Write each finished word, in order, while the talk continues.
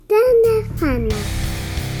Hannah.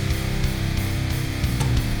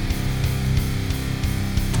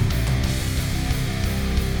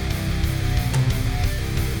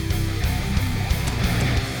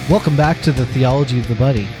 Welcome back to the Theology of the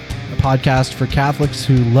Buddy, a podcast for Catholics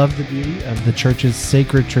who love the beauty of the Church's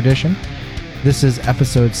sacred tradition. This is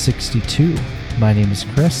episode 62. My name is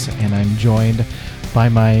Chris, and I'm joined by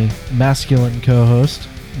my masculine co-host,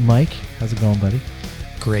 Mike. How's it going, buddy?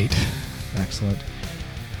 Great. Excellent.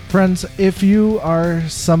 Friends, if you are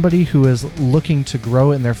somebody who is looking to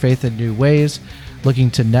grow in their faith in new ways,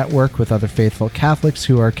 looking to network with other faithful Catholics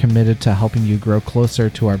who are committed to helping you grow closer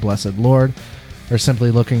to our blessed Lord, or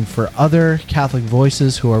simply looking for other Catholic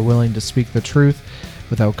voices who are willing to speak the truth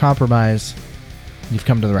without compromise, you've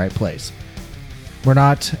come to the right place. We're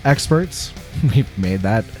not experts. We've made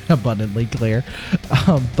that abundantly clear,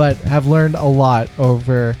 but have learned a lot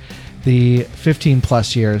over the 15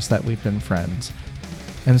 plus years that we've been friends.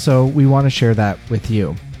 And so we want to share that with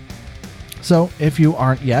you. So if you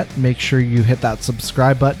aren't yet, make sure you hit that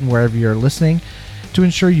subscribe button wherever you're listening to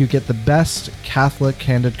ensure you get the best Catholic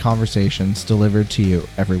candid conversations delivered to you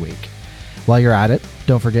every week. While you're at it,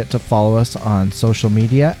 don't forget to follow us on social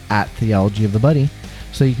media at Theology of the Buddy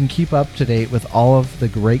so you can keep up to date with all of the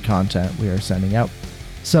great content we are sending out.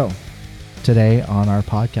 So, today on our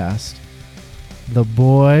podcast, the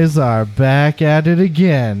boys are back at it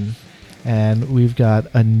again, and we've got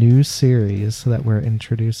a new series that we're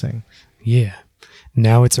introducing. Yeah.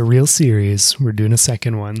 Now it's a real series. We're doing a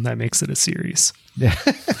second one. That makes it a series. Yeah.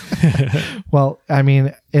 Well, I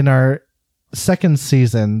mean, in our second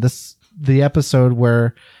season, the episode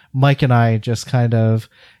where Mike and I just kind of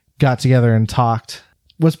got together and talked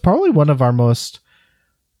was probably one of our most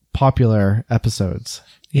popular episodes.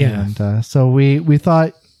 Yeah. And so we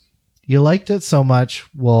thought you liked it so much,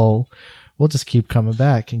 we'll just keep coming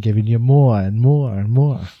back and giving you more and more and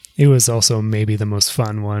more. It was also maybe the most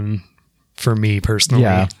fun one for me personally.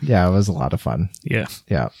 Yeah, it was a lot of fun. Yeah.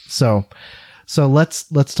 So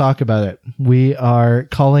let's talk about it. We are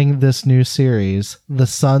calling this new series "The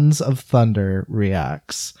Sons of Thunder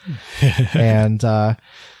Reacts," and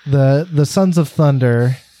the Sons of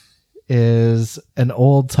Thunder is an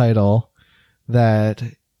old title that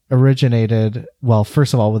originated, well,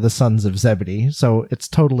 first of all, with the Sons of Zebedee. So it's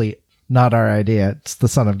totally not our idea. It's the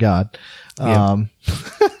Son of God. The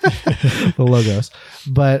Logos.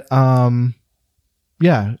 But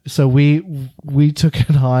yeah, so we took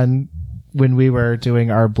it on when we were doing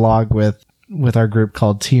our blog with our group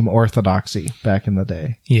called Team Orthodoxy back in the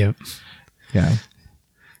day. Yep. Yeah.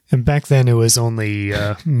 And back then it was only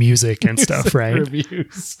music and stuff, right?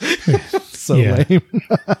 Reviews. So lame.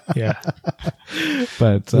 Yeah.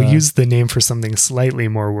 But we use the name for something slightly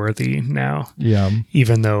more worthy now. Yeah.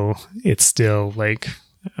 Even though it's still like,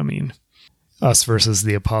 I mean, us versus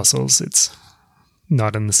the apostles, it's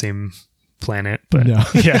not on the same planet, but no.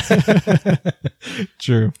 Yeah.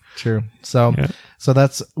 True. So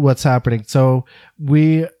that's what's happening. So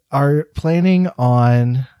we are planning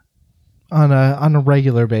on a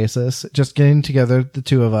regular basis, just getting together, the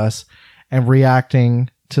two of us, and reacting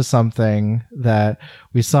to something that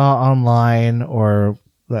we saw online or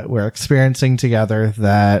that we're experiencing together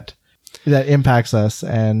that impacts us.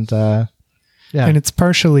 And and it's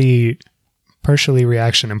partially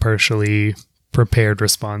reaction and partially prepared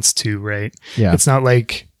response too, right? Yeah. It's not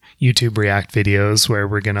like YouTube React videos where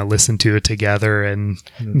we're going to listen to it together and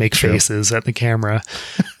make faces at the camera.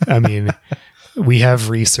 I mean, we have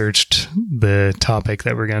researched the topic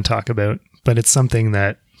that we're going to talk about, but it's something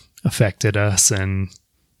that affected us and,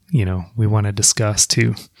 you know, we want to discuss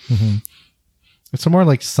too. Mm-hmm. It's more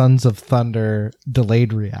like Sons of Thunder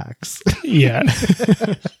delayed reacts. Yeah.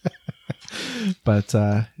 But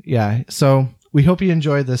yeah, so we hope you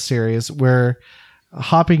enjoy this series. We're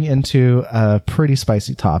hopping into a pretty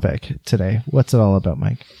spicy topic today. What's it all about,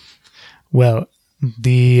 Mike? Well,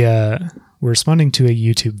 we're responding to a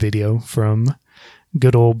YouTube video from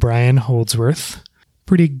good old Brian Holdsworth.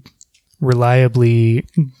 Pretty reliably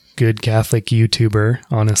good Catholic YouTuber,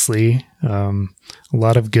 honestly. A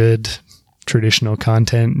lot of good traditional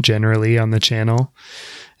content generally on the channel.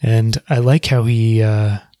 And I like how he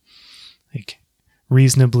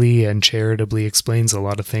reasonably and charitably explains a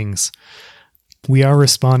lot of things. We are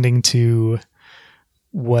responding to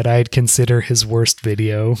what I'd consider his worst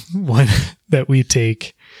video, one that we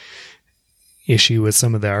take issue with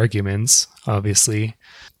some of the arguments, obviously.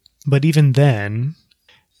 But even then,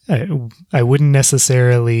 I wouldn't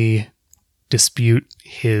necessarily dispute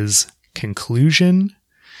his conclusion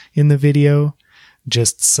in the video,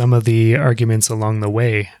 just some of the arguments along the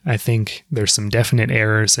way. I think there's some definite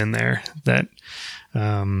errors in there that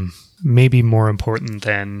may be more important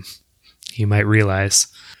than he might realize.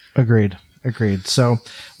 Agreed. So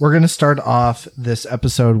we're going to start off this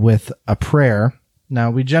episode with a prayer. Now,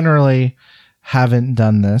 we generally haven't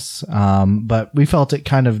done this, but we felt it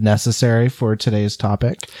kind of necessary for today's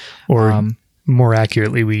topic. Or more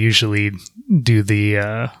accurately, we usually do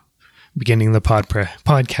the beginning of the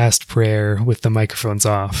podcast prayer with the microphones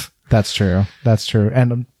off. That's true.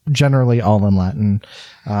 And generally all in Latin.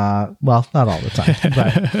 Well, not all the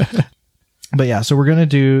time, but yeah, so we're going to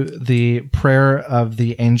do the prayer of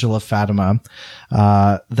the Angel of Fatima,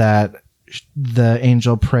 that the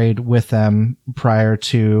angel prayed with them prior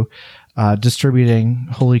to distributing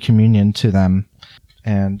Holy Communion to them.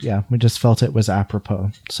 And yeah, we just felt it was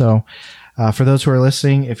apropos. So for those who are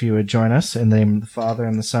listening, if you would join us in the name of the Father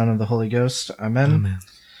and the Son and the Holy Ghost. Amen. Amen.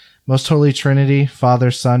 Most Holy Trinity,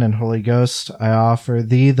 Father, Son, and Holy Ghost, I offer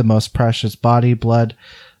thee the most precious body, blood,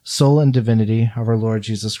 soul, and divinity of our Lord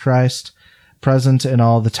Jesus Christ, present in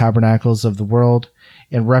all the tabernacles of the world,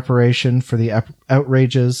 in reparation for the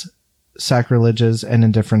outrages, sacrileges, and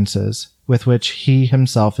indifferences with which he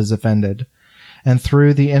himself is offended, and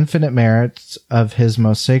through the infinite merits of his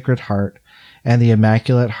most sacred heart and the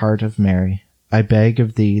immaculate heart of Mary, I beg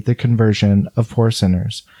of thee the conversion of poor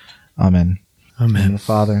sinners. Amen. Amen. In the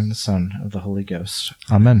Father and the Son of the Holy Ghost.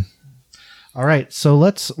 Amen. All right, so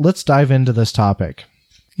let's dive into this topic.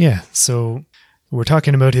 Yeah, so we're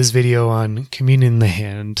talking about his video on communion in the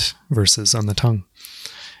hand versus on the tongue.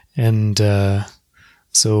 And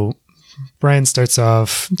so Brian starts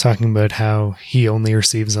off talking about how he only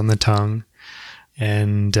receives on the tongue,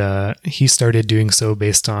 and he started doing so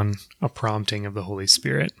based on a prompting of the Holy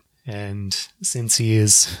Spirit. And since he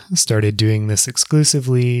has started doing this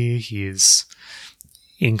exclusively, he's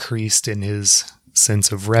increased in his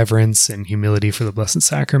sense of reverence and humility for the Blessed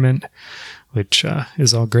Sacrament, which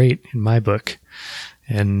is all great in my book.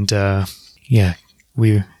 And yeah,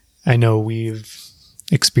 I know we've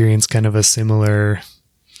experienced kind of a similar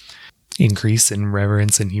increase in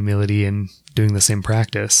reverence and humility in doing the same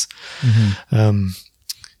practice. Mm-hmm.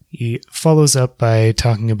 He follows up by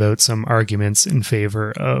talking about some arguments in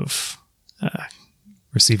favor of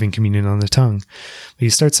receiving communion on the tongue. But he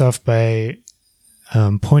starts off by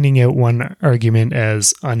pointing out one argument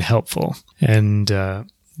as unhelpful. And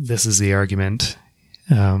this is the argument.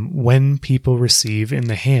 When people receive in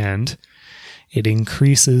the hand, it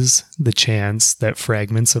increases the chance that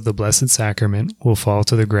fragments of the Blessed Sacrament will fall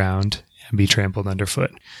to the ground and be trampled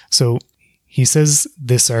underfoot. So he says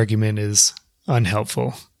this argument is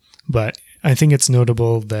unhelpful, but I think it's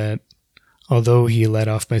notable that although he led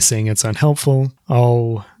off by saying it's unhelpful,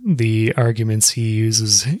 all the arguments he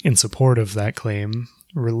uses in support of that claim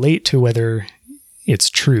relate to whether it's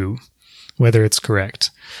true, whether it's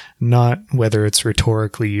correct, not whether it's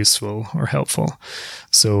rhetorically useful or helpful.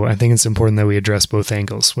 So I think it's important that we address both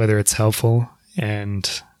angles, whether it's helpful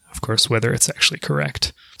and, of course, whether it's actually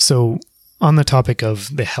correct. So on the topic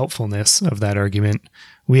of the helpfulness of that argument,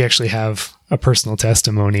 we actually have a personal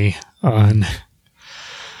testimony on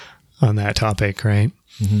that topic, right?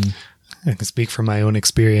 Mm-hmm. I can speak from my own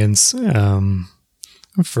experience.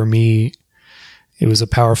 For me, it was a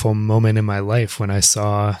powerful moment in my life when I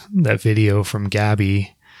saw that video from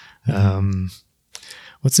Gabby.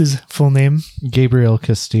 What's his full name? Gabriel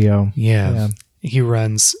Castillo. Yeah. He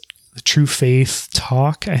runs the True Faith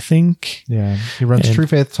Talk, I think. Yeah. He runs True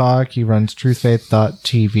Faith Talk. He runs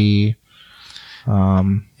truefaith.tv.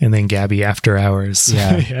 And then Gabby After Hours.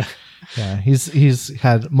 Yeah. Yeah. He's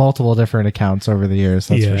had multiple different accounts over the years.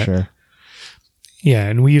 That's for sure. Yeah.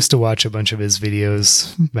 And we used to watch a bunch of his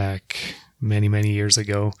videos back many, many years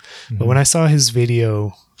ago. Mm-hmm. But when I saw his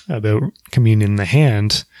video about communion in the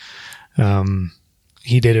hand,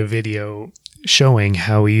 he did a video showing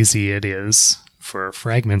how easy it is for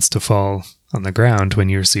fragments to fall on the ground when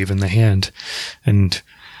you receive in the hand, and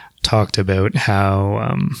talked about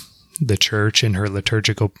how the church in her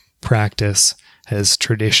liturgical practice has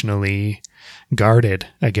traditionally guarded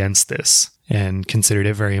against this and considered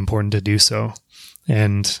it very important to do so.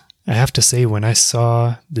 And I have to say, when I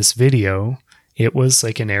saw this video, it was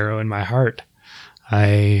like an arrow in my heart.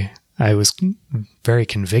 I was very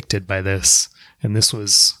convicted by this, and this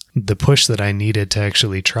was the push that I needed to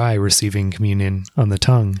actually try receiving communion on the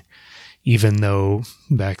tongue, even though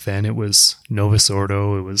back then it was Novus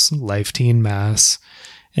Ordo, it was Life Teen Mass,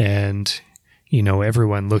 and, you know,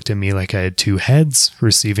 everyone looked at me like I had two heads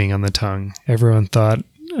receiving on the tongue. Everyone thought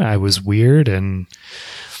I was weird, and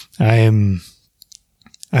I'm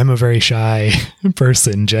a very shy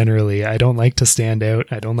person generally. I don't like to stand out.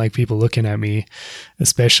 I don't like people looking at me,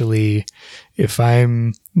 especially if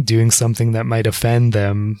I'm doing something that might offend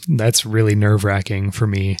them. That's really nerve-wracking for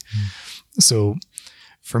me. So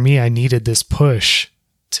for me, I needed this push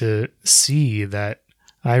to see that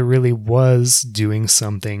I really was doing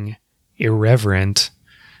something irreverent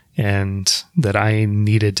and that I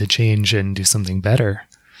needed to change and do something better.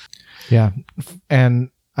 Yeah.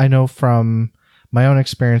 And I know from my own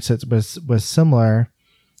experience it was similar,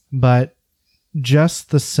 but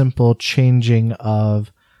just the simple changing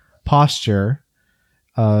of posture,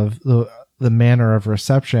 of the manner of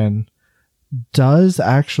reception, does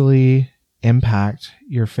actually impact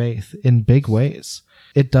your faith in big ways.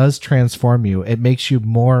 It does transform you. It makes you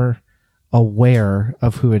more aware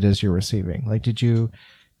of who it is you're receiving. Like, did you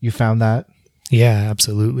found that? Yeah,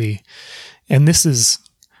 absolutely. And this is,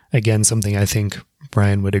 again, something I think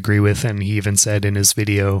Brian would agree with. And he even said in his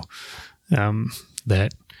video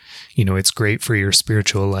that, it's great for your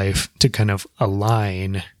spiritual life to kind of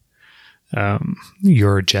align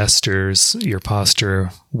your gestures, your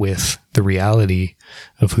posture with the reality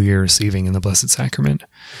of who you're receiving in the Blessed Sacrament.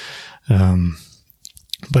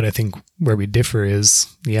 But I think where we differ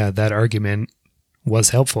is, that argument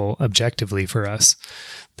was helpful objectively for us.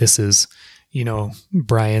 This is,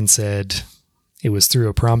 Brian said it was through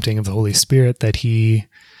a prompting of the Holy Spirit that he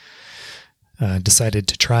decided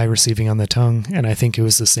to try receiving on the tongue. And I think it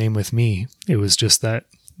was the same with me. It was just that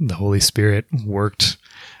the Holy Spirit worked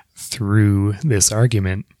through this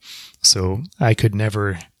argument. So I could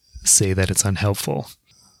never say that it's unhelpful.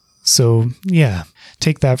 So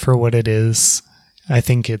take that for what it is. I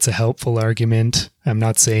think it's a helpful argument. I'm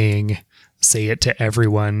not saying say it to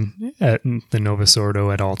everyone at the Novus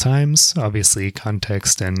Ordo at all times. Obviously,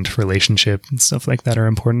 context and relationship and stuff like that are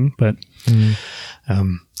important, but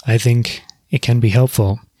I think it can be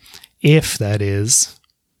helpful if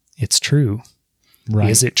it's true. Right.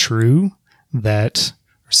 Is it true that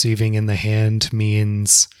receiving in the hand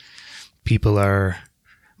means people are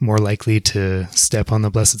more likely to step on the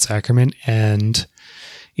Blessed Sacrament? And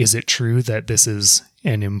is it true that this is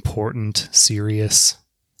an important, serious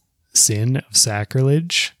sin of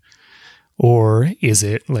sacrilege? Or is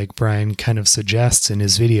it, like Brian kind of suggests in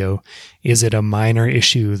his video, is it a minor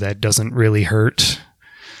issue that doesn't really hurt,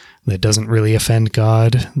 that doesn't really offend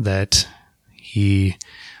God, that he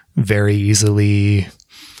very easily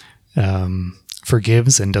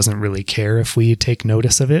forgives and doesn't really care if we take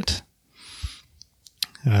notice of it?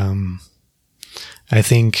 I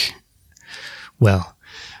think,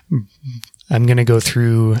 I'm going to go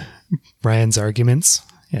through Brian's arguments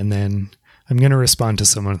and then I'm going to respond to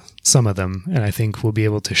some of them. And I think we'll be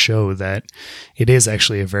able to show that it is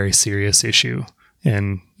actually a very serious issue.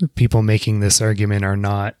 And people making this argument are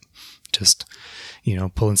not just,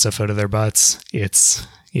 pulling stuff out of their butts.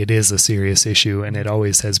 It is a serious issue, and it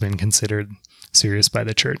always has been considered serious by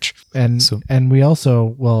the church. And we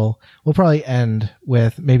also we'll probably end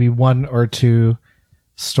with maybe one or two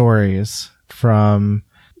stories from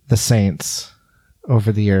the saints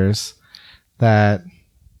over the years that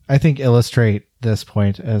I think illustrate this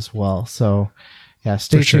point as well. So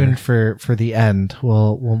stay tuned for the end.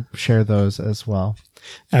 We'll share those as well.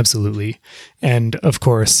 Absolutely. And of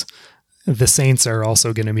course, the saints are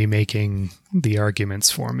also going to be making the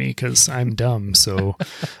arguments for me because I'm dumb. So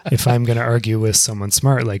if I'm going to argue with someone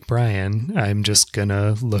smart like Brian, I'm just going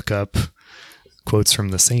to look up quotes from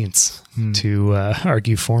the saints to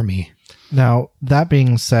argue for me. Now, that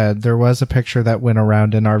being said, there was a picture that went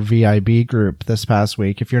around in our VIB group this past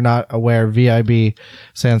week. If you're not aware, VIB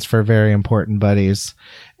stands for Very Important Buddies.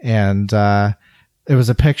 And it was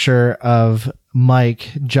a picture of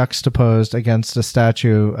Mike juxtaposed against a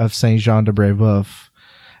statue of Saint Jean de Brebeuf.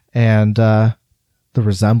 And the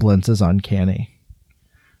resemblance is uncanny.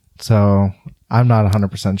 So I'm not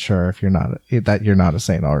 100% sure if you're not a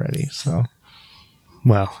saint already. So,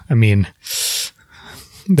 well, I mean,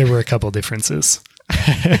 there were a couple differences.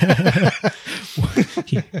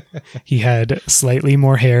 he had slightly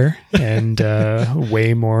more hair and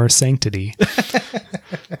way more sanctity.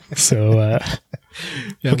 So,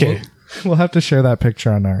 okay. We'll have to share that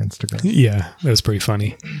picture on our Instagram. Yeah, that was pretty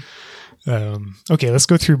funny. Okay, let's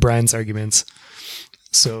go through Brian's arguments.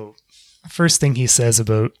 So, first thing he says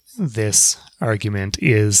about this argument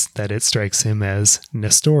is that it strikes him as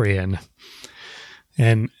Nestorian.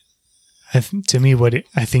 And to me, what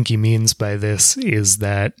I think he means by this is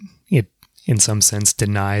that it, in some sense,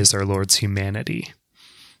 denies our Lord's humanity,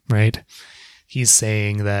 right? He's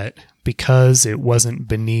saying that because it wasn't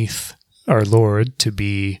beneath our Lord to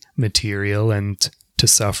be material and to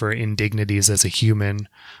suffer indignities as a human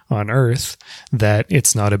on earth, that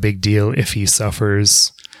it's not a big deal if he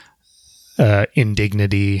suffers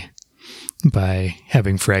indignity by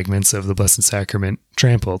having fragments of the Blessed Sacrament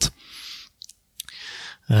trampled.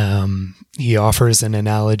 He offers an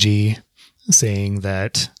analogy saying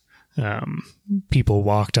that people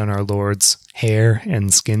walked on our Lord's hair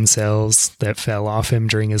and skin cells that fell off him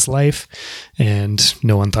during his life, and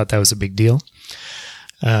no one thought that was a big deal.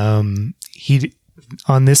 On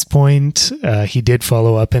this point, he did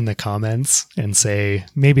follow up in the comments and say,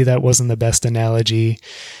 maybe that wasn't the best analogy.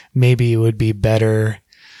 Maybe it would be better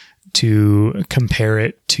to compare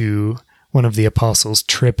it to one of the apostles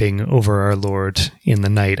tripping over our Lord in the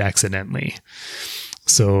night accidentally.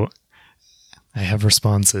 So I have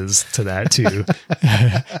responses to that too.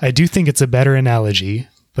 I do think it's a better analogy,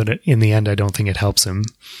 but in the end, I don't think it helps him.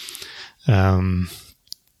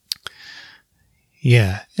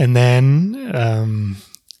 Yeah. And then,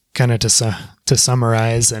 kind of to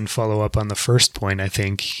summarize and follow up on the first point, I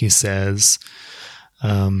think he says,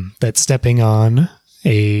 that stepping on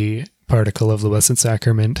a particle of the Blessed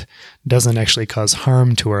Sacrament doesn't actually cause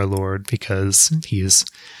harm to our Lord because he is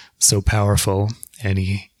so powerful. And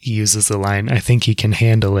he uses the line, I think he can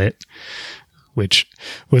handle it, which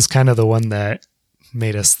was kind of the one that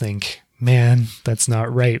made us think, man, that's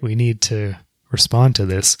not right. We need to respond to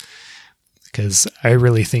this, because I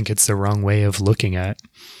really think it's the wrong way of looking at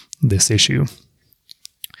this issue.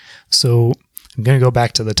 So I'm going to go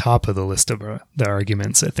back to the top of the list of the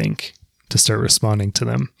arguments, I think, to start responding to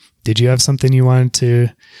them. Did you have something you wanted to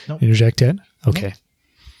interject yet? Okay. Nope.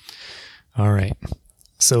 All right.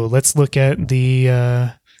 So let's look at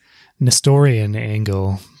the Nestorian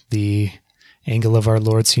angle, the angle of our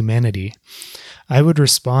Lord's humanity. I would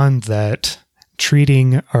respond that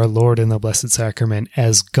treating our Lord in the Blessed Sacrament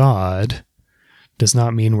as God does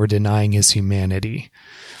not mean we're denying his humanity.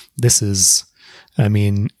 The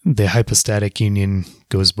hypostatic union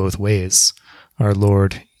goes both ways. Our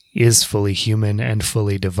Lord is fully human and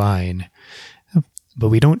fully divine, but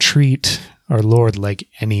we don't treat our Lord like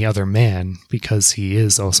any other man because he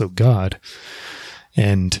is also God.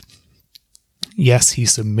 And yes, he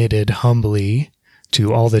submitted humbly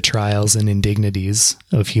to all the trials and indignities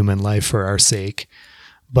of human life for our sake,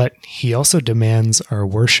 but he also demands our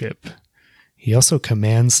worship. He also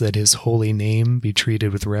commands that his holy name be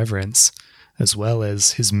treated with reverence, as well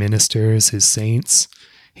as his ministers, his saints,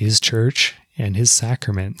 his church, and his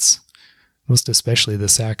sacraments, most especially the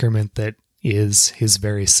sacrament that is his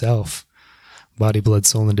very self, body, blood,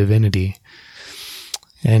 soul, and divinity.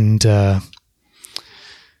 And to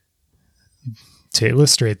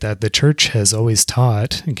illustrate that, the church has always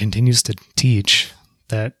taught and continues to teach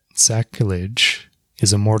that sacrilege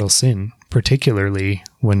is a mortal sin, particularly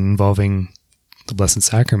when involving the Blessed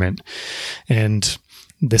Sacrament. And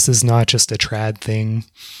this is not just a trad thing.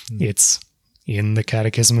 It's in the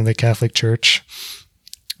Catechism of the Catholic Church.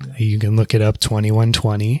 You can look it up,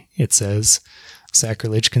 2120. It says,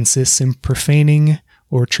 sacrilege consists in profaning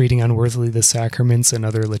or treating unworthily the sacraments and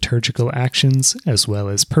other liturgical actions, as well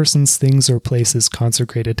as persons, things, or places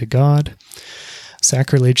consecrated to God.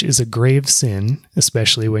 Sacrilege is a grave sin,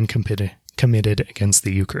 especially when committed against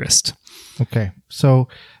the Eucharist. Okay, so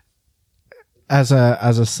as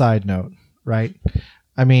a side note, right?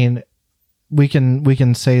 I mean, we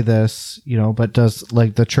can say this, but does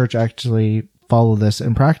the church actually follow this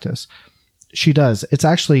in practice? She does. It's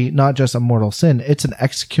actually not just a mortal sin. It's an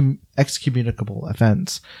excommunicable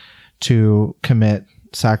offense to commit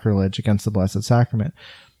sacrilege against the Blessed Sacrament.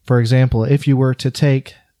 For example, if you were to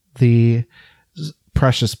take the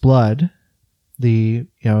precious blood,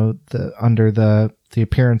 under the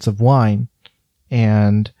appearance of wine,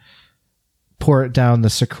 and pour it down the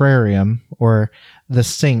sacrarium, or the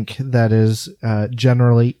sink that is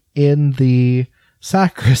generally in the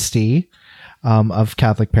sacristy of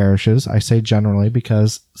Catholic parishes. I say generally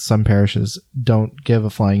because some parishes don't give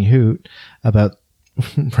a flying hoot about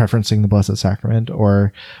referencing the Blessed Sacrament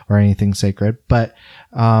or anything sacred. But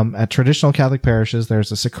at traditional Catholic parishes,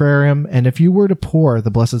 there's a sacrarium, and if you were to pour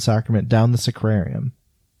the Blessed Sacrament down the sacrarium,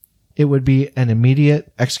 it would be an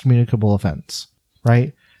immediate excommunicable offense,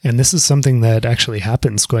 right? And this is something that actually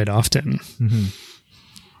happens quite often. Mm-hmm.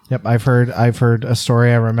 Yep, I've heard a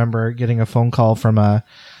story. I remember getting a phone call from a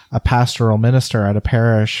pastoral minister at a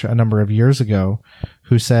parish a number of years ago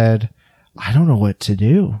who said, I don't know what to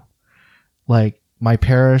do. My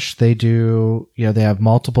parish, they have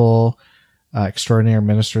multiple extraordinary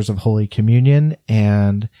ministers of Holy Communion,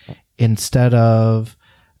 and instead of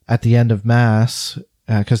at the end of Mass,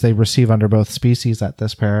 because they receive under both species at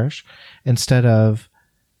this parish, instead of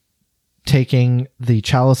taking the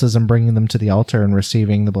chalices and bringing them to the altar and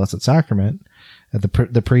receiving the Blessed Sacrament,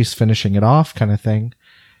 the priest finishing it off kind of thing,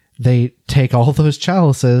 they take all those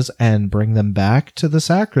chalices and bring them back to the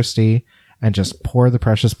sacristy and just pour the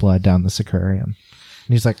precious blood down the sacrarium. And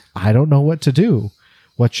he's like, I don't know what to do.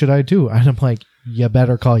 What should I do? And I'm like, you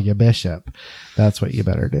better call your bishop. That's what you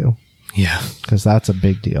better do. Yeah. Because that's a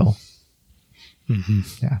big deal. Mm-hmm.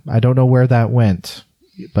 Yeah. I don't know where that went,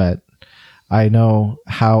 but I know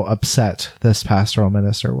how upset this pastoral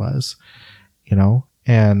minister was,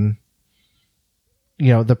 and,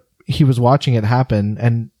 he was watching it happen,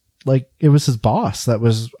 and like, it was his boss that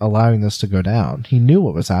was allowing this to go down. He knew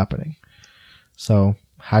what was happening. So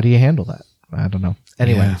how do you handle that? I don't know.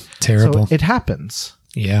 Anyway, Yeah, terrible. So it happens.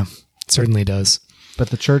 Yeah, it certainly does. But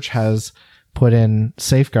the church has put in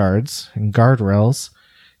safeguards and guardrails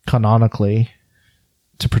canonically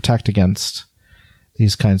to protect against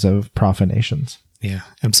these kinds of profanations. Yeah,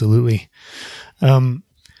 absolutely.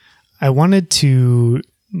 I wanted to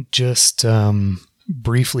just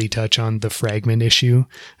briefly touch on the fragment issue.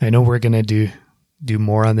 I know we're going to do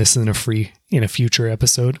more on this in a future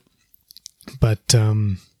episode, but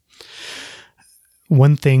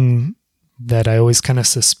one thing that I always kind of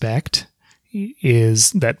suspect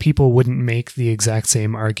is that people wouldn't make the exact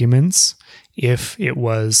same arguments if it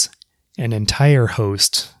was an entire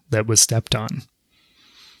host that was stepped on.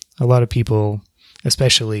 A lot of people,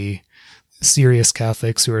 especially serious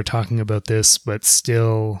Catholics who are talking about this, but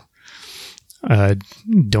still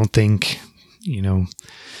don't think,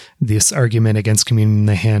 this argument against communion in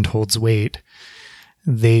the hand holds weight.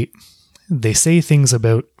 They say things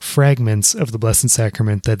about fragments of the Blessed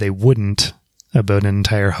Sacrament that they wouldn't about an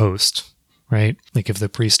entire host, right? Like if the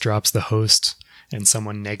priest drops the host and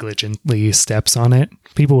someone negligently steps on it,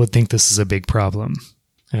 people would think this is a big problem.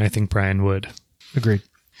 And I think Brian would. Agreed.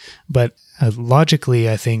 But logically,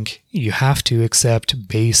 I think you have to accept,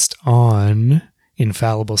 based on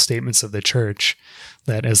infallible statements of the church,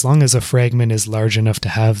 that as long as a fragment is large enough to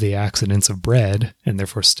have the accidents of bread, and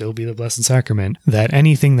therefore still be the Blessed Sacrament, that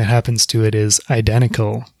anything that happens to it is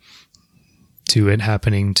identical to it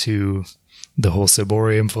happening to the whole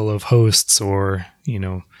ciborium full of hosts, or,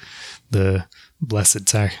 the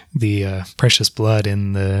precious blood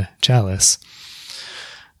in the chalice.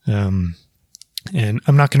 And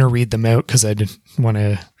I'm not going to read them out because I don't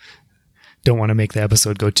want to make the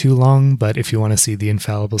episode go too long, but if you want to see the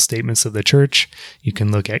infallible statements of the church, you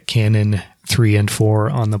can look at Canon 3 and 4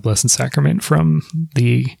 on the Blessed Sacrament from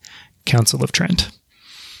the Council of Trent.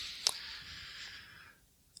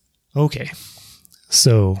 Okay,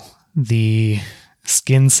 so the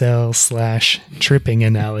skin cell / tripping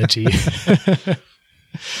analogy.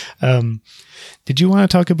 Did you want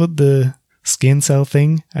to talk about the skin cell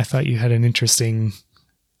thing? I thought you had an interesting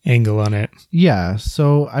angle on it. Yeah.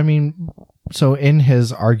 So in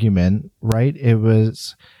his argument, right, it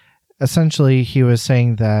was essentially, he was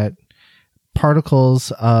saying that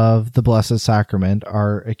particles of the Blessed Sacrament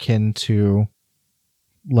are akin to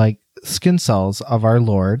like skin cells of our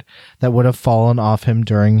Lord that would have fallen off him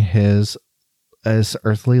during his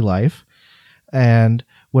earthly life and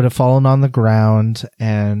would have fallen on the ground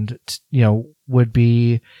and, would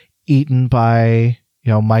be eaten by,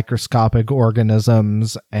 microscopic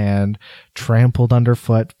organisms and trampled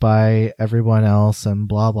underfoot by everyone else and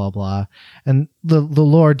blah, blah, blah. And the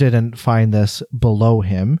Lord didn't find this below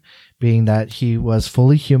him, being that he was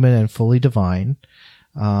fully human and fully divine.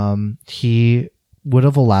 He would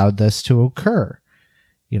have allowed this to occur.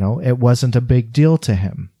 It wasn't a big deal to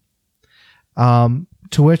him. To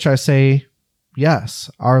which I say, yes,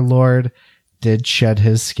 our Lord did shed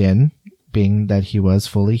his skin, being that he was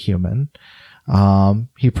fully human.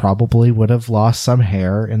 He probably would have lost some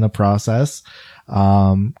hair in the process.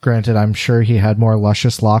 Granted, I'm sure he had more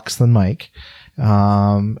luscious locks than Mike.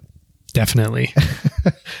 Definitely.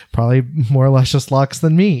 Probably more luscious locks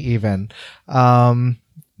than me even.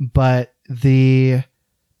 But the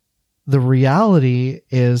reality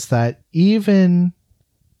is that even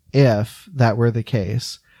if that were the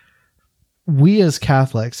case, we as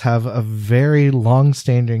Catholics have a very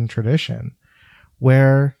long-standing tradition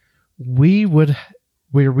where we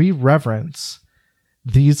reverence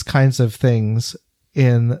these kinds of things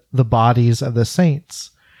in the bodies of the saints.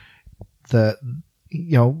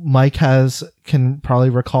 Mike can probably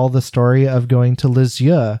recall the story of going to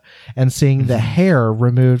Lisieux and seeing the hair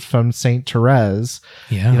removed from Saint Therese,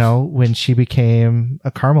 when she became a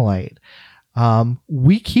Carmelite.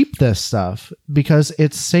 We keep this stuff because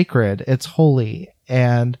it's sacred, it's holy,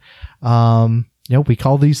 and we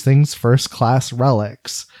call these things first-class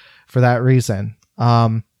relics for that reason.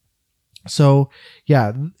 So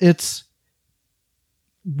yeah, it's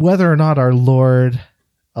whether or not our Lord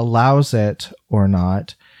allows it or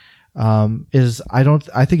not, I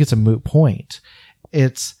think it's a moot point.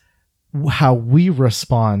 It's how we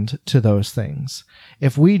respond to those things.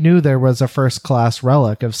 If we knew there was a first class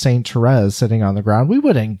relic of Saint Therese sitting on the ground, we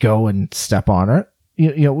wouldn't go and step on it.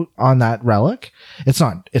 on that relic. It's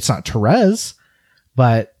not Therese,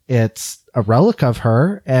 but it's a relic of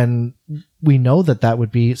her, and we know that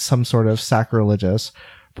would be some sort of sacrilegious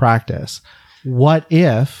practice. What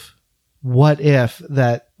if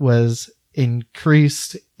that was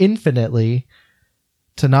increased infinitely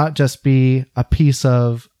to not just be a piece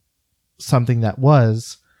of something that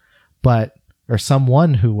was, or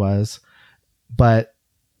someone who was, but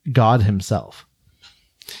God himself?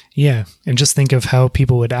 Yeah, and just think of how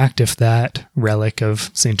people would act if that relic of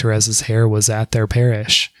St. Therese's hair was at their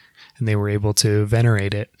parish and they were able to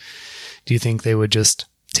venerate it. Do you think they would just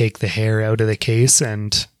take the hair out of the case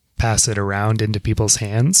and pass it around into people's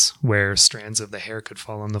hands where strands of the hair could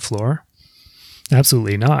fall on the floor?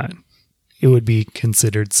 Absolutely not. It would be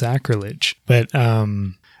considered sacrilege. But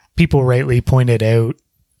people rightly pointed out,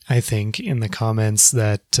 I think, in the comments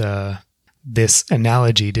that this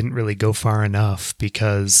analogy didn't really go far enough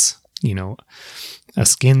because, a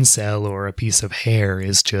skin cell or a piece of hair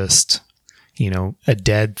is just, a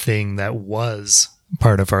dead thing that was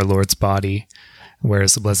part of our Lord's body,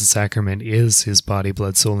 whereas the Blessed Sacrament is his body,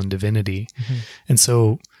 blood, soul, and divinity. Mm-hmm. And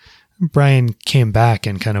so Brian came back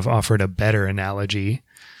and kind of offered a better analogy,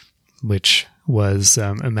 which was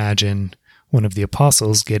imagine one of the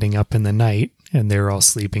apostles getting up in the night and they're all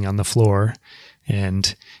sleeping on the floor,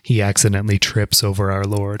 and he accidentally trips over our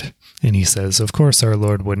Lord. And he says, of course, our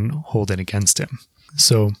Lord wouldn't hold it against him.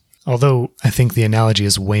 So although I think the analogy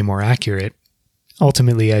is way more accurate,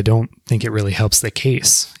 ultimately, I don't think it really helps the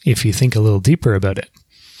case if you think a little deeper about it.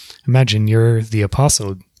 Imagine you're the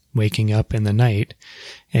apostle waking up in the night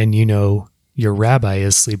and your rabbi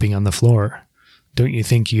is sleeping on the floor. Don't you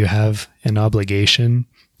think you have an obligation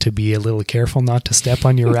to be a little careful not to step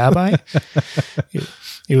on your rabbi?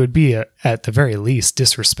 It would be, at the very least,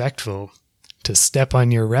 disrespectful to step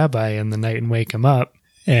on your rabbi in the night and wake him up.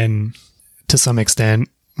 And to some extent,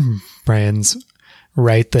 Brian's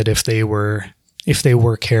right that if they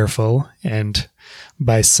were careful and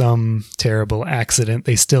by some terrible accident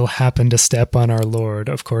they still happened to step on our Lord,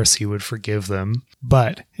 of course he would forgive them.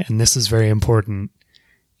 But, and this is very important,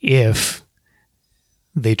 if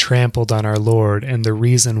they trampled on our Lord and the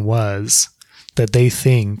reason was that they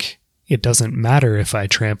think it doesn't matter if I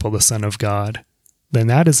trample the Son of God, then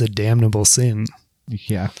that is a damnable sin.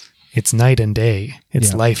 Yeah. It's night and day.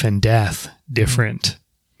 It's life and death different.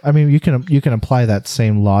 I mean, you can apply that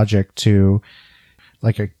same logic to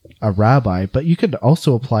like a rabbi, but you could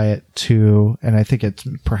also apply it to, and I think it's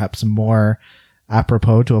perhaps more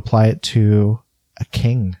apropos to apply it to a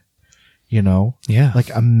king, Yeah. Like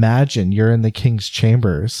imagine you're in the king's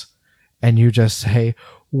chambers and you just say,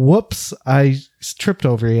 whoops, I tripped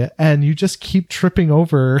over you. And you just keep tripping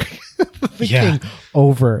over the king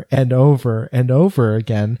over and over and over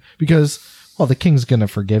again because, well, the king's going to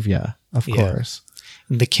forgive you, of course.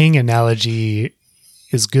 The king analogy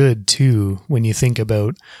is good too when you think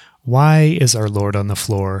about why is our Lord on the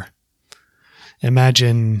floor?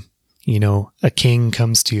 Imagine, a king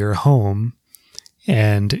comes to your home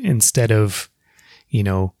and instead of,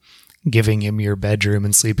 giving him your bedroom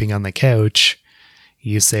and sleeping on the couch,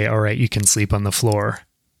 you say, all right, you can sleep on the floor.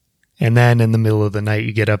 And then in the middle of the night,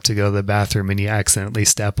 you get up to go to the bathroom and you accidentally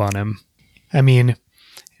step on him. I mean,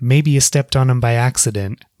 maybe you stepped on him by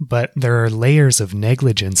accident, but there are layers of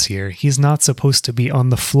negligence here. He's not supposed to be on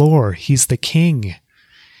the floor. He's the king.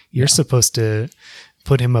 You're supposed to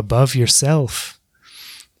put him above yourself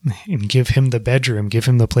and give him the bedroom, give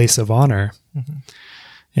him the place of honor. Mm-hmm.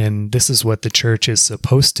 And this is what the church is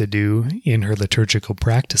supposed to do in her liturgical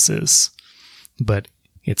practices. But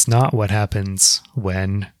it's not what happens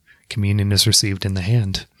when communion is received in the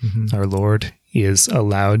hand. Mm-hmm. Our Lord is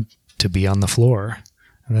allowed to be on the floor.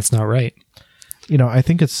 And that's not right. I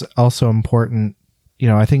think it's also important,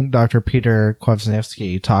 I think Dr. Peter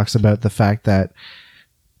Kwasniewski talks about the fact that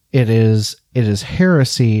it is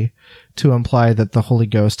heresy to imply that the Holy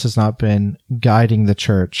Ghost has not been guiding the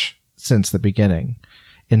church since the beginning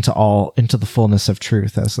into the fullness of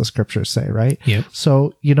truth, as the scriptures say, right? Yep.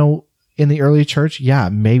 So, in the early church,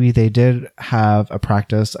 maybe they did have a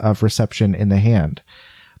practice of reception in the hand,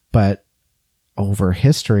 but over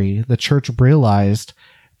history, the church realized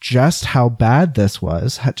just how bad this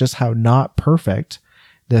was, just how not perfect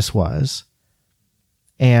this was,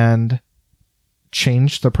 and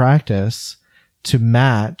changed the practice to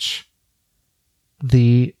match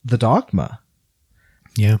the dogma.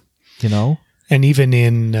 Yeah. And even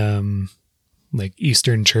in like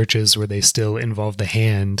Eastern churches where they still involve the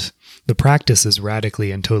hand, the practice is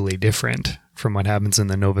radically and totally different from what happens in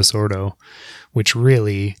the Novus Ordo, which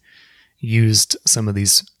really used some of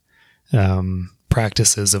these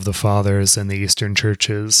practices of the fathers and the Eastern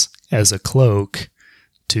churches as a cloak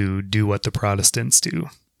to do what the Protestants do.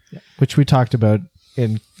 Which we talked about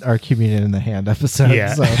in our Communion in the Hand episode.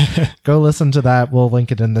 Yeah. So go listen to that. We'll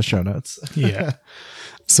link it in the show notes. Yeah.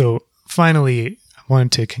 So finally, I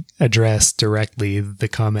want to address directly the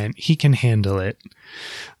comment, he can handle it.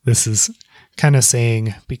 This is kind of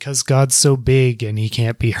saying, because God's so big and he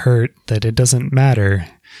can't be hurt, that it doesn't matter.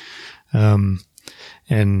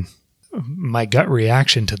 And my gut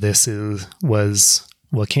reaction to this was,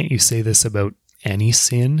 well, can't you say this about any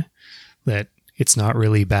sin? That it's not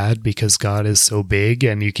really bad because God is so big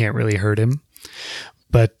and you can't really hurt him.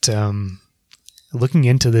 But looking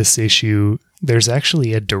into this issue, there's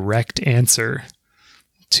actually a direct answer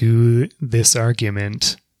to this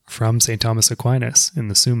argument from St. Thomas Aquinas in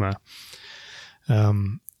the Summa.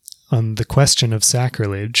 On the question of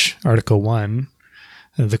sacrilege, Article 1,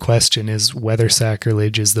 the question is whether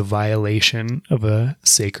sacrilege is the violation of a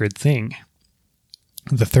sacred thing.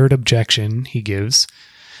 The third objection he gives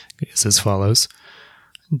is as follows: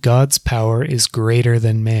 God's power is greater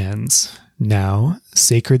than man's. Now,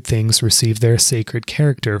 sacred things receive their sacred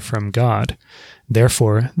character from God.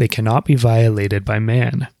 Therefore, they cannot be violated by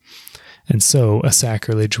man. And so, a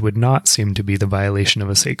sacrilege would not seem to be the violation of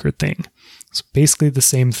a sacred thing. It's basically the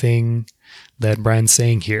same thing that Brian's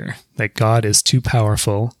saying here, that God is too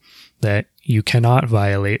powerful, that you cannot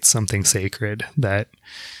violate something sacred, that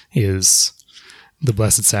is the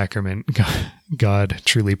Blessed Sacrament, God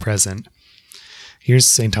truly present. Here's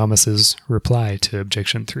St. Thomas's reply to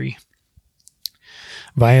objection 3.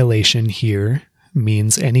 Violation here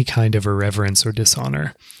means any kind of irreverence or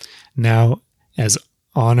dishonor. Now, as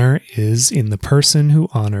honor is in the person who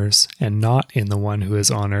honors and not in the one who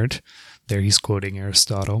is honored, there he's quoting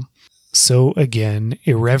Aristotle, so again,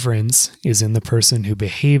 irreverence is in the person who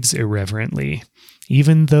behaves irreverently,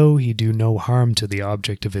 even though he do no harm to the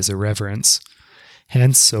object of his irreverence.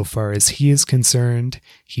 Hence, so far as he is concerned,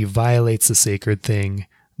 he violates the sacred thing,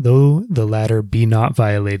 though the latter be not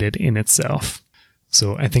violated in itself.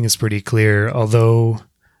 So I think it's pretty clear, although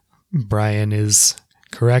Brian is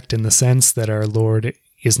correct in the sense that our Lord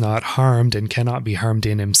is not harmed and cannot be harmed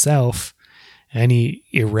in himself, any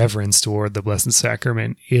irreverence toward the Blessed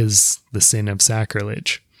Sacrament is the sin of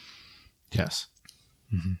sacrilege. Yes.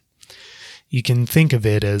 Mm-hmm. You can think of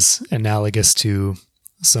it as analogous to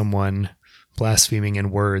someone blaspheming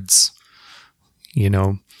in words. You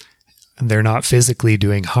know, they're not physically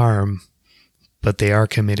doing harm, but they are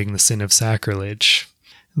committing the sin of sacrilege.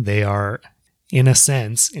 They are, in a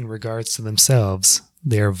sense, in regards to themselves,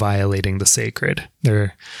 they are violating the sacred.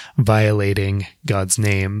 They're violating God's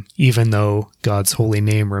name, even though God's holy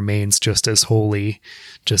name remains just as holy,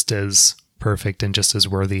 just as perfect, and just as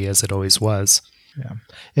worthy as it always was. Yeah.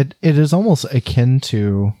 It is almost akin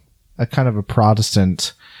to a kind of a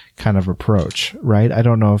Protestant kind of approach, right? I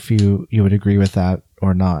don't know if you would agree with that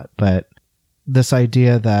or not, but this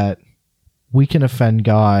idea that we can offend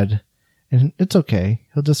God and it's okay.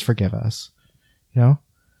 He'll just forgive us, you know?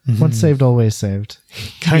 Mm-hmm. Once saved, always saved.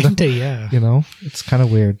 Kinda, yeah. You know, it's kind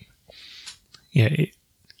of weird. Yeah,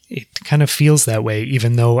 it kind of feels that way,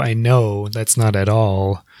 even though I know that's not at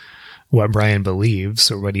all what Brian believes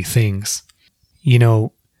or what he thinks. You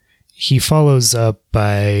know, he follows up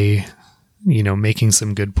by, you know, making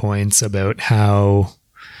some good points about how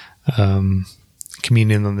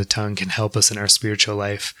communion on the tongue can help us in our spiritual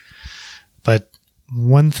life. But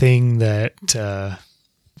one thing that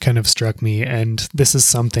kind of struck me, and this is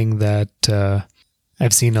something that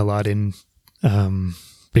I've seen a lot in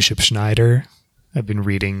Bishop Schneider. I've been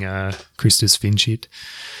reading Christus Vincit,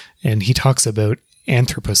 and he talks about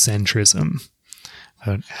anthropocentrism,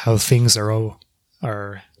 about how things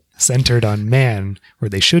are centered on man, where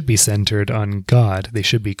they should be centered on God. They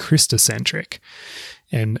should be Christocentric.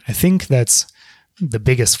 And I think that's the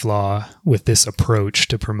biggest flaw with this approach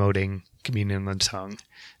to promoting communion on the tongue,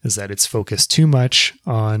 is that it's focused too much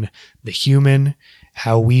on the human,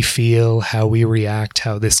 how we feel, how we react,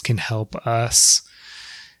 how this can help us,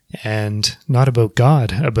 and not about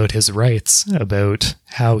God, about his rights, about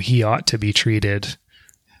how he ought to be treated,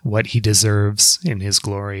 what he deserves in his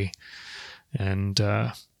glory. And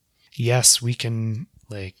yes, we can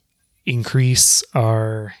increase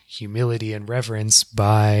our humility and reverence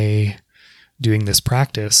by doing this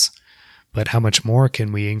practice, but how much more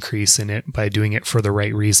can we increase in it by doing it for the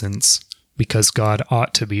right reasons? Because God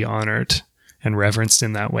ought to be honored and reverenced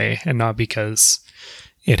in that way, and not because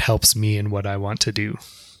it helps me in what I want to do.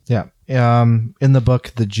 Yeah. In the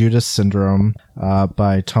book, The Judas Syndrome,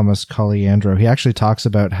 by Thomas Colliandro, he actually talks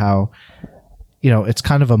about how, you know, it's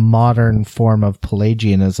kind of a modern form of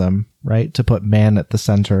Pelagianism, right? To put man at the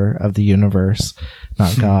center of the universe,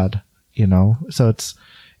 not God, you know? So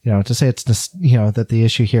to say it's, that the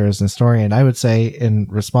issue here is Nestorian, I would say in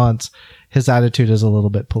response, his attitude is a little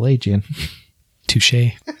bit Pelagian.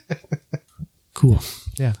 Touché. Cool.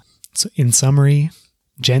 Yeah. So in summary,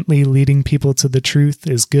 gently leading people to the truth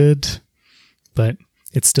is good, but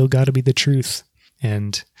it's still got to be the truth.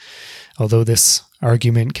 And although this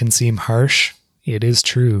argument can seem harsh, it is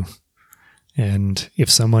true. And if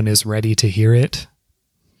someone is ready to hear it,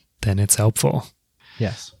 then it's helpful.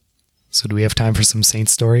 Yes. So do we have time for some saint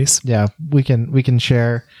stories? Yeah, we can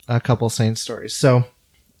share a couple saint stories. So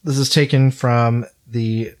this is taken from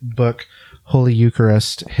the book Holy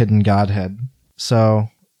Eucharist, Hidden Godhead. So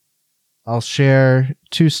I'll share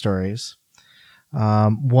two stories.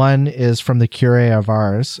 One is from the curé of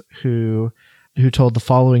Ars, who told the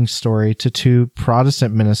following story to two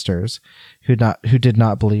Protestant ministers who did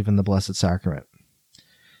not believe in the Blessed Sacrament.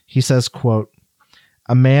 He says, quote,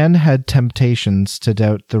 "A man had temptations to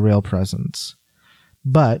doubt the real presence,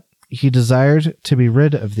 but he desired to be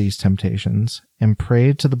rid of these temptations and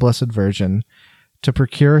prayed to the Blessed Virgin to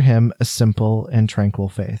procure him a simple and tranquil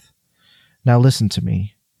faith. Now listen to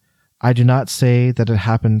me. I do not say that it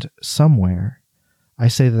happened somewhere. I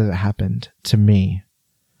say that it happened to me.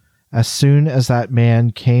 As soon as that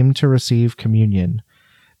man came to receive communion,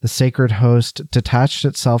 the sacred host detached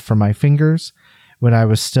itself from my fingers when I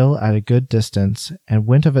was still at a good distance and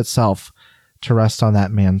went of itself to rest on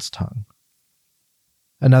that man's tongue."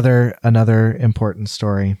 Another important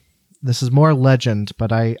story. This is more legend,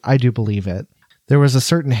 but I do believe it. There was a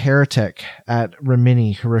certain heretic at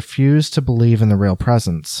Rimini who refused to believe in the real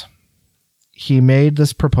presence. He made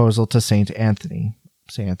this proposal to Saint Anthony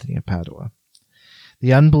of Padua.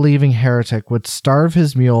 The unbelieving heretic would starve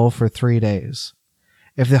his mule for 3 days.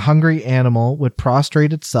 If the hungry animal would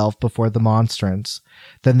prostrate itself before the monstrance,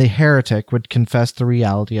 then the heretic would confess the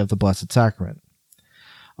reality of the Blessed Sacrament.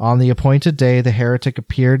 On the appointed day, the heretic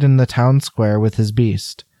appeared in the town square with his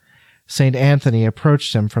beast. St. Anthony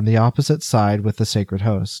approached him from the opposite side with the sacred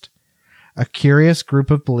host. A curious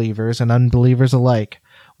group of believers and unbelievers alike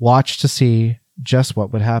watched to see just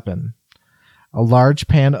what would happen. A large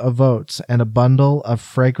pan of oats and a bundle of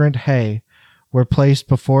fragrant hay were placed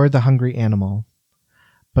before the hungry animal.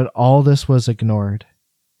 But all this was ignored.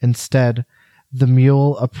 Instead, the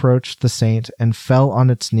mule approached the saint and fell on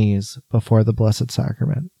its knees before the Blessed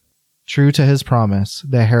Sacrament. True to his promise,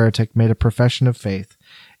 the heretic made a profession of faith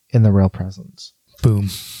in the real presence. Boom.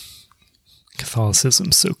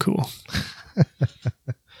 Catholicism's so cool.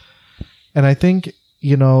 And I think,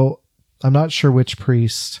 I'm not sure which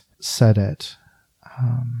priest said it.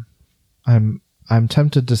 I'm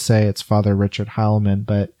tempted to say it's Father Richard Heilman,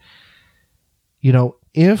 but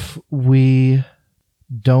if we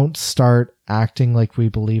don't start acting like we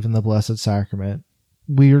believe in the Blessed Sacrament,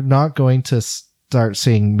 we're not going to start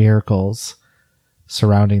seeing miracles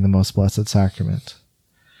surrounding the Most Blessed Sacrament.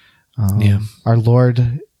 Our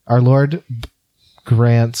Lord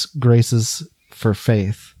grants graces for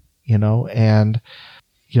faith, and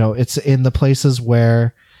it's in the places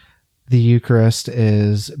where the Eucharist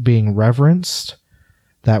is being reverenced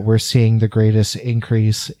that we're seeing the greatest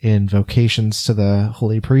increase in vocations to the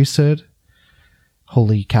holy priesthood.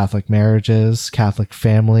 Holy Catholic marriages, Catholic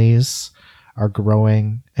families are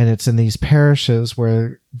growing. And it's in these parishes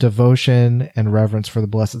where devotion and reverence for the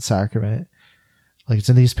Blessed Sacrament, it's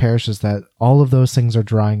in these parishes that all of those things are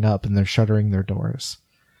drying up and they're shuttering their doors.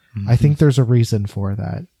 Mm-hmm. I think there's a reason for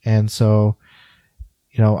that. And so,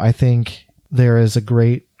 I think there is a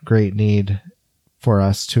great need for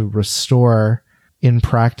us to restore in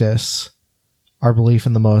practice our belief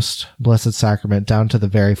in the Most Blessed Sacrament down to the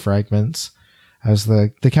very fragments, as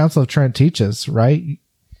the Council of Trent teaches, right?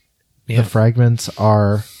 Yeah. The fragments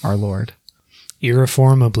are our Lord.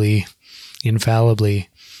 Irreformably, infallibly.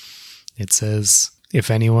 It says,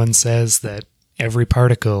 if anyone says that every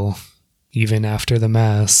particle, even after the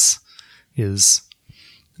Mass, is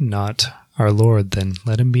not our Lord, then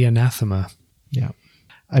let him be anathema. Yeah.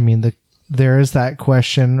 I mean, there is that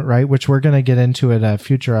question, right, which we're going to get into in a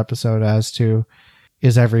future episode as to,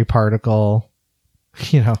 is every particle,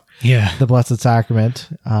 the Blessed Sacrament,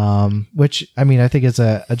 which, I think is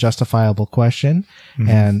a justifiable question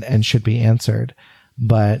and should be answered.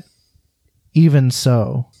 But even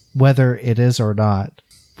so, whether it is or not,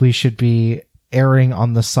 we should be erring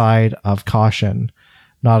on the side of caution,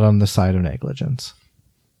 not on the side of negligence.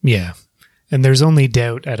 Yeah. And there's only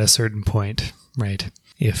doubt at a certain point, right?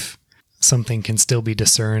 If something can still be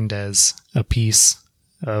discerned as a piece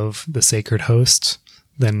of the sacred host,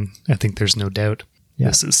 then I think there's no doubt. Yeah.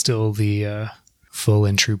 This is still the full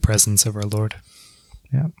and true presence of our Lord.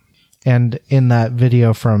 Yeah. And in that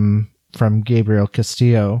video from Gabriel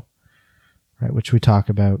Castillo, right, which we talk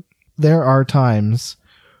about. There are times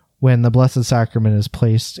when the Blessed Sacrament is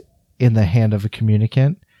placed in the hand of a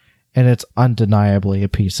communicant, and it's undeniably a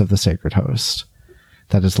piece of the sacred host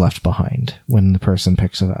that is left behind when the person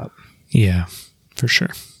picks it up. Yeah, for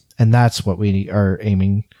sure. And that's what we are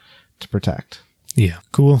aiming to protect. Yeah,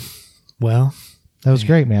 cool. Well, that was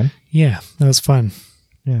great, man. Yeah, that was fun.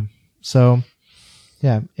 Yeah. So,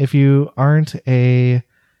 yeah, if you aren't a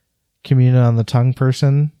communion on the tongue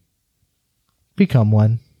person, become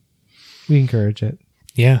one. We encourage it.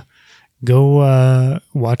 Yeah. Go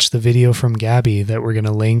watch the video from Gabby that we're going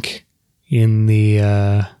to link in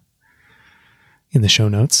the show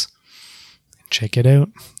notes. Check it out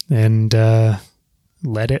and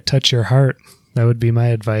let it touch your heart. That would be my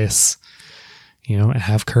advice. You know,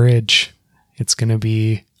 have courage. It's going to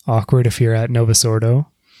be awkward if you're at Novus Ordo,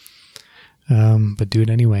 but do it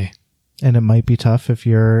anyway. And it might be tough if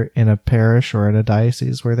you're in a parish or in a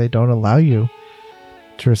diocese where they don't allow you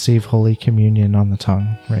to receive Holy Communion on the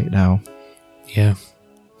tongue right now. Yeah,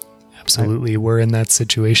 absolutely. We're in that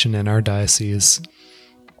situation in our diocese.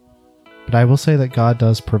 But I will say that God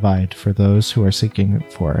does provide for those who are seeking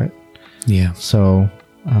for it. Yeah. So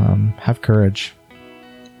have courage,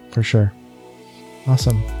 for sure.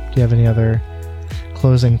 Awesome. Do you have any other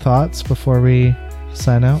closing thoughts before we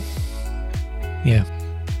sign out? Yeah.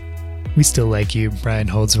 We still like you, Brian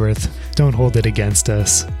Holdsworth. Don't hold it against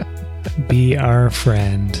us. Be our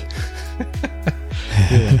friend.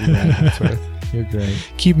 You're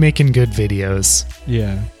great. Keep making good videos.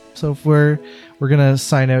 Yeah. So if we're gonna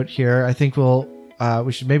sign out here, I think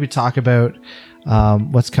we should maybe talk about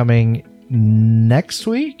what's coming next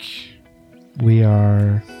week.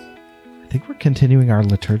 I think we're continuing our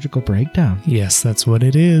liturgical breakdown. Yes, that's what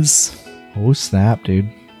it is. Oh snap, dude.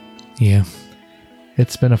 Yeah.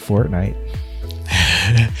 It's been a fortnight.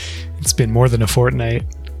 It's been more than a fortnight.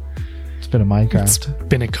 It's been a Minecraft. It's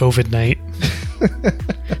been a COVID night.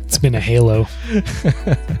 It's been a Halo.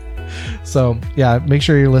 So, yeah, make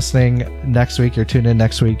sure you're listening next week or tune in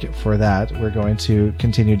next week for that. We're going to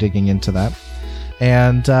continue digging into that.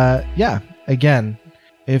 And, again,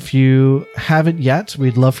 if you haven't yet,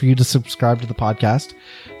 we'd love for you to subscribe to the podcast.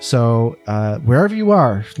 So, wherever you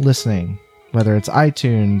are listening, whether it's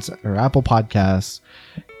iTunes or Apple Podcasts,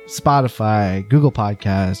 Spotify, Google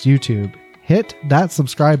Podcasts, YouTube, hit that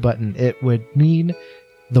subscribe button. It would mean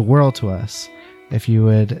the world to us if you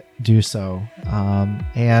would do so.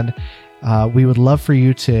 And we would love for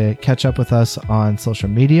you to catch up with us on social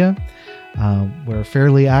media. We're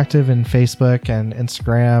fairly active in Facebook and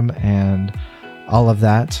Instagram and all of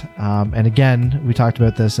that. And again, we talked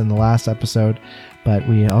about this in the last episode, but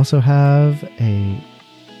we also have a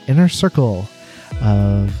inner circle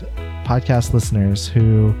of podcast listeners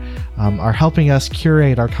who are helping us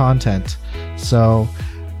curate our content. So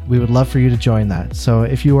we would love for you to join that. So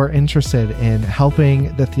if you are interested in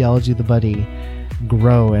helping the Theology of the Buddy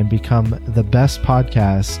grow and become the best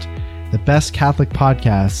podcast, the best Catholic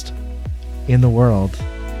podcast in the world,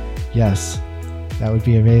 yes, that would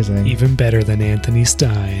be amazing. Even better than Anthony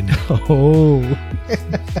Stein. Oh.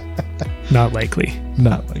 Not likely.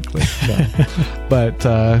 Not likely. No. But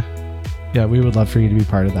yeah, we would love for you to be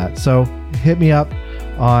part of that. So hit me up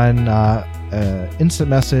on instant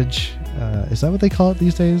message. Is that what they call it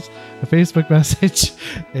these days? A Facebook message,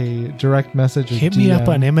 a direct message. Hit me up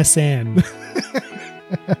on MSN.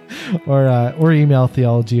 or email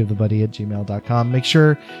theologyofthebuddy@gmail.com. Make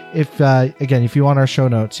sure if you want our show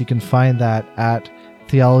notes, you can find that at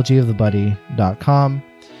theologyofthebuddy.com.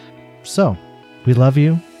 So we love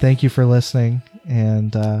you. Thank you for listening.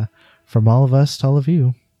 And from all of us to all of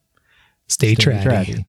you, stay traddy.